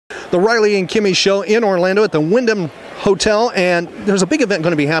the Riley and Kimmy Show in Orlando at the Wyndham Hotel, and there's a big event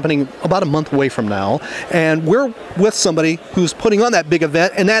going to be happening about a month away from now, and we're with somebody who's putting on that big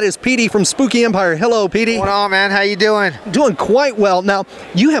event, and that is Petey from Spooky Empire. Hello, Petey. What's going on, man? How you doing? Doing quite well. Now,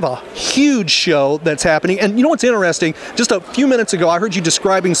 you have a huge show that's happening, and you know what's interesting? Just a few minutes ago, I heard you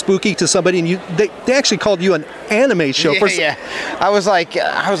describing Spooky to somebody, and they actually called you an anime show. Yeah. I was like,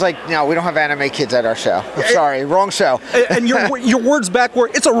 no, we don't have anime kids at our show. I'm sorry, wrong show. And your words back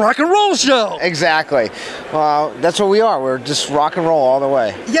were, it's a rock and roll show. Exactly. Well, that's what we are. We're just rock and roll all the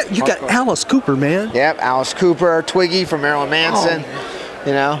way. Yeah, you got Alice Cooper, man. Yep, Alice Cooper, Twiggy from Marilyn Manson. Oh.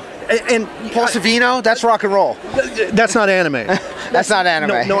 You know. And Paul Savino, that's rock and roll. That's not anime. That's not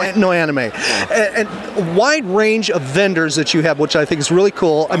anime. No anime. And a wide range of vendors that you have, which I think is really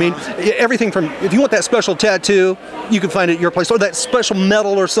cool. I mean, everything from, if you want that special tattoo, you can find it at your place. Or that special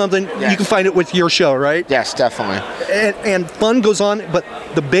medal or something, you can find it with your show, right? Yes, definitely. And fun goes on, but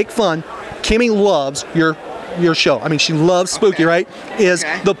the big fun, Kimmy loves your show. I mean, she loves Spooky, right? Is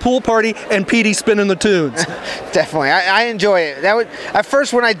the pool party and Petey spinning the tunes. Definitely. I enjoy it. At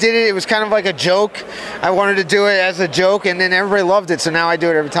first when I did it, it was kind of like a joke. I wanted to do it as a joke, and then everybody loved it, so now I do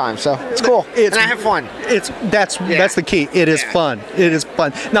it every time. So it's cool. And I have fun. That's the key. It is fun. It is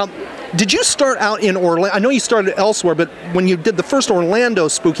fun. Now, did you start out in Orlando? I know you started elsewhere, but when you did the first Orlando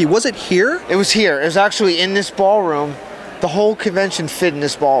Spooky, was it here? It was here. It was actually in this ballroom. The whole convention fit in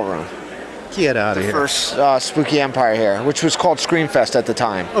this ballroom. Get out of the here. First Spooky Empire here, which was called Screamfest at the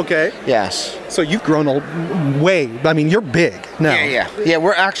time. Okay. Yes. So you've grown way. I mean, you're big now. Yeah.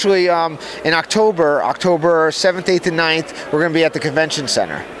 We're actually in October 7th, 8th, and 9th. We're going to be at the convention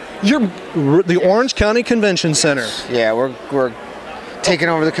center. You're the Orange County Convention Center. Yeah, we're taking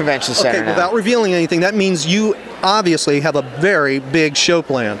over the convention center now. Without revealing anything, that means you obviously have a very big show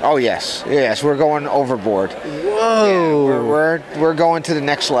plan. Oh yes, we're going overboard. Whoa! Yeah, we're going to the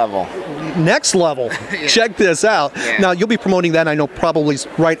next level. Next level. Check this out. Now you'll be promoting that, I know, probably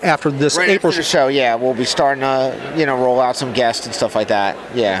right after this April show. Yeah, we'll be starting to roll out some guests and stuff like that.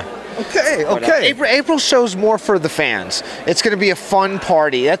 Yeah. Okay. April show's more for the fans. It's going to be a fun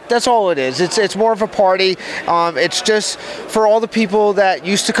party. That's all it is. It's more of a party. It's just for all the people that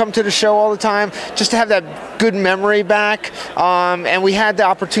used to come to the show all the time, just to have that good memory back. And we had the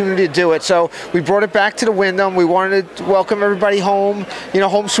opportunity to do it, so we brought it back to the Wyndham. We wanted to welcome everybody home.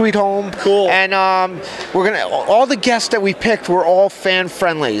 Home sweet home. Cool. And all the guests that we picked were all fan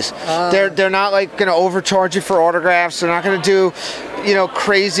friendlies. They're not like going to overcharge you for autographs. They're not going to do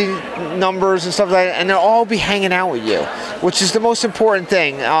crazy numbers and stuff like that, and they'll all be hanging out with you, which is the most important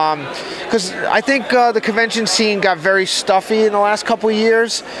thing. Because I think the convention scene got very stuffy in the last couple of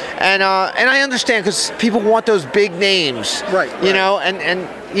years, and I understand because people want those big names, right? And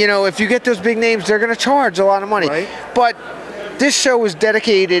if you get those big names, they're going to charge a lot of money, right? But this show was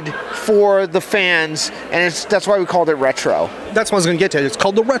dedicated for the fans, and that's why we called it retro. That's what I was going to get to. It's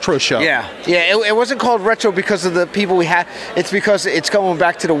called the Retro Show. Yeah. It wasn't called retro because of the people we had. It's because it's going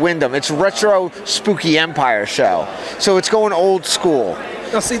back to the Wyndham. It's Retro Spooky Empire Show, so it's going old school.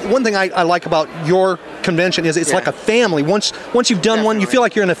 Now, see, one thing I like about your convention is it's like a family. Once you've done one, you feel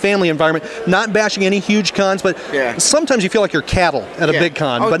like you're in a family environment. Not bashing any huge cons, but sometimes you feel like you're cattle at a big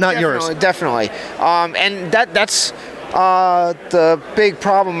con, but not yours. Definitely. And that's the big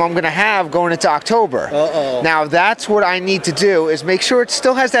problem I'm going to have going into October. Now that's what I need to do is make sure it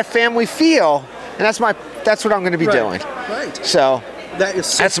still has that family feel, and that's what I'm going to be doing. Right. So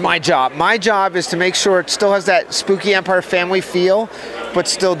that's my job. My job is to make sure it still has that Spooky Empire family feel, but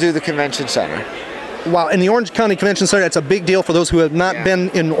still do the convention center. Wow, in the Orange County Convention Center, that's a big deal for those who have not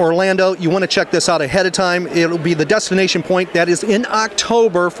been in Orlando. You want to check this out ahead of time. It'll be the destination point. That is in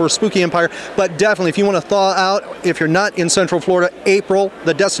October for Spooky Empire. But definitely, if you want to thaw out, if you're not in Central Florida, April,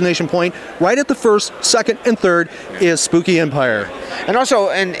 the destination point, right at the 1st, 2nd, and 3rd is Spooky Empire. And also,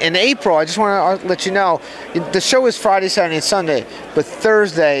 in April, I just want to let you know, the show is Friday, Saturday, and Sunday, but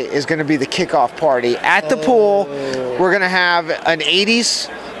Thursday is going to be the kickoff party. At the pool, we're going to have an 80s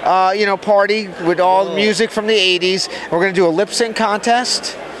party with all the music from the 80s. We're going to do a lip sync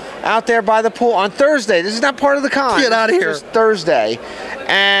contest out there by the pool on Thursday. This is not part of the con. Get out of here. It's Thursday.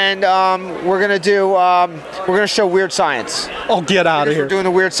 And we're going to show Weird Science. Oh, get out of here. We're doing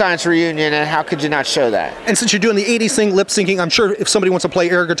the Weird Science reunion, and how could you not show that? And since you're doing the 80s thing, lip syncing, I'm sure if somebody wants to play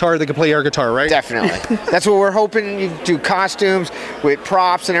air guitar, they can play air guitar, right? Definitely. That's what we're hoping. You do costumes with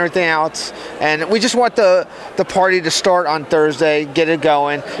props and everything else. And we just want the party to start on Thursday, get it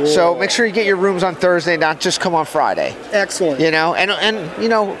going. Cool. So make sure you get your rooms on Thursday, not just come on Friday. Excellent.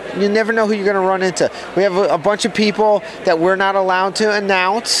 And you never know who you're going to run into. We have a bunch of people that we're not allowed to announce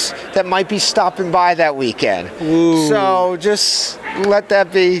that might be stopping by that weekend. Ooh. So just let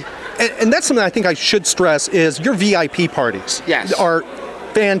that be And that's something I think I should stress is your VIP parties. Yes. Are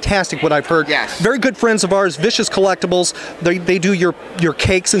fantastic, what I've heard. Yes. Very good friends of ours, Vicious Collectibles. They do your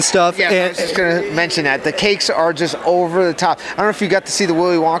cakes and stuff. Yeah, I was just going to mention that. The cakes are just over the top. I don't know if you got to see the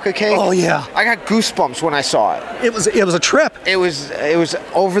Willy Wonka cake. Oh, yeah. I got goosebumps when I saw it. It was a trip. It was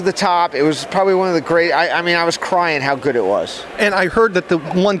over the top. It was probably one of the great. I mean, I was crying how good it was. And I heard that the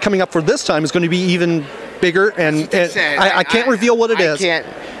one coming up for this time is going to be even bigger, and I can't reveal what it is.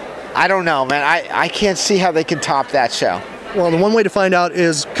 I don't know, man. I can't see how they can top that show. Well, the one way to find out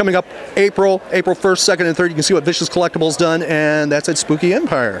is coming up April 1st, 2nd, and 3rd. You can see what Vicious Collectibles done, and that's at Spooky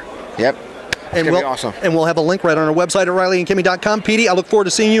Empire. Yep. It's gonna be awesome. And we'll have a link right on our website at RileyandKimmy.com. Petey, I look forward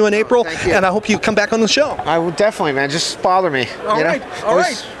to seeing you in April, Thank you. and I hope you come back on the show. I will definitely, man. Just bother me. All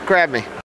right. Grab me.